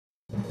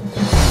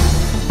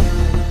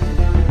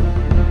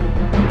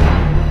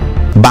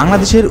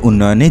বাংলাদেশের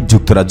উন্নয়নে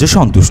যুক্তরাজ্য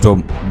সন্তুষ্ট।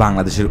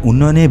 বাংলাদেশের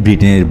উন্নয়নে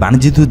ব্রিটেনের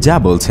বাণিজ্যদূত যা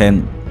বলছেন।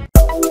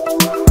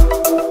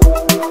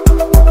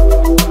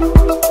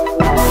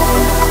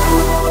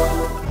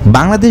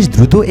 বাংলাদেশ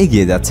দ্রুত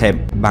এগিয়ে যাচ্ছে।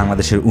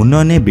 বাংলাদেশের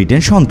উন্নয়নে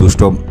ব্রিটেন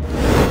সন্তুষ্ট।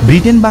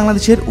 ব্রিটেন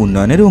বাংলাদেশের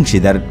উন্নয়নের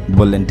অংশীদার,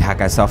 বললেন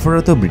ঢাকায়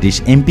সফররত ব্রিটিশ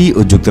এমপি ও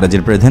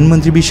যুক্তরাজ্যের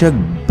প্রধানমন্ত্রী বিষয়ক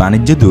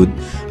বাণিজ্যদূত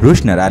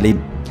রোশনার আলী।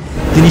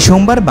 তিনি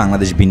সোমবার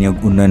বাংলাদেশ বিনিয়োগ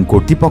উন্নয়ন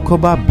কর্তৃপক্ষ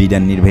বা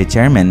বিডার নির্বাহী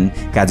চেয়ারম্যান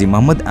কাজী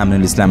মোহাম্মদ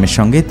আমিনুল ইসলামের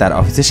সঙ্গে তার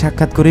অফিসে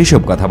সাক্ষাৎ করে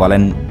এসব কথা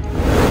বলেন।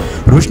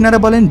 রোশনারা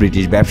বলেন,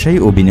 ব্রিটিশ ব্যবসায়ী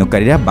ও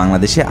বিনিয়োগকারীরা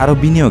বাংলাদেশে আরও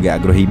বিনিয়োগে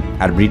আগ্রহী,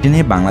 আর ব্রিটেনে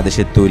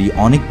বাংলাদেশের তৈরি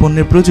অনেক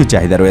পণ্যের প্রচুর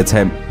চাহিদা রয়েছে।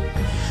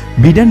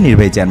 বিডার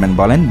নির্বাহী চেয়ারম্যান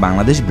বলেন,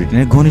 বাংলাদেশ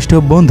ব্রিটেনের ঘনিষ্ঠ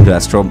বন্ধু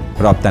রাষ্ট্র।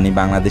 রপ্তানি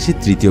বাংলাদেশের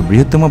তৃতীয়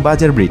বৃহত্তম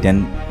বাজার ব্রিটেন।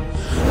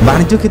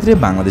 বাণিজ্য ক্ষেত্রে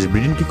বাংলাদেশ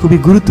ব্রিটেনকে খুবই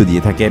গুরুত্ব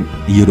দিয়ে থাকে।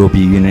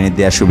 ইউরোপীয় ইউনিয়নের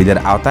দেওয়া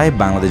সুবিধার আওতায়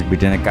বাংলাদেশ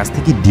ব্রিটেনের কাছ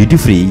থেকে ডিউটি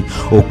ফ্রি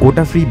ও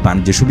কোটা ফ্রি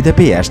বাণিজ্য সুবিধা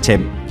পেয়ে আসছে।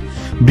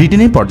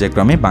 ব্রিটেনের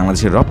পর্যায়ক্রমে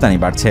বাংলাদেশের রপ্তানি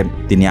বাড়ছে।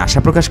 তিনি আশা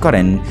প্রকাশ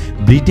করেন,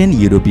 ব্রিটেন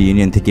ইউরোপীয়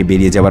ইউনিয়ন থেকে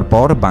বেরিয়ে যাওয়ার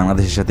পর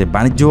বাংলাদেশের সাথে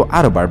বাণিজ্য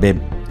আরও বাড়বে।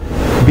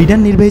 বিডার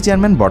নির্বাহী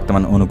চেয়ারম্যান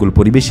বর্তমান অনুকূল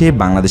পরিবেশে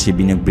বাংলাদেশে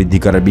বিনিয়োগ বৃদ্ধি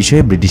করার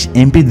বিষয়ে ব্রিটিশ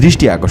এমপির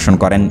দৃষ্টি আকর্ষণ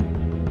করেন।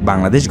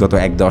 বাংলাদেশ গত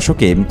এক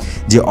দশকে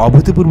যে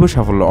অভূতপূর্ব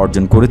সাফল্য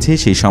অর্জন করেছে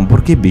সেই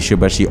সম্পর্কে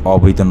বিশ্ববাসী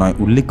অবহিত নয়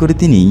উল্লেখ করে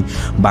তিনি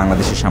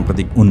বাংলাদেশের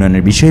সাম্প্রতিক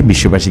উন্নয়নের বিষয়ে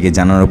বিশ্ববাসীকে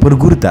জানানোর উপর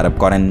গুরুত্ব আরোপ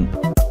করেন।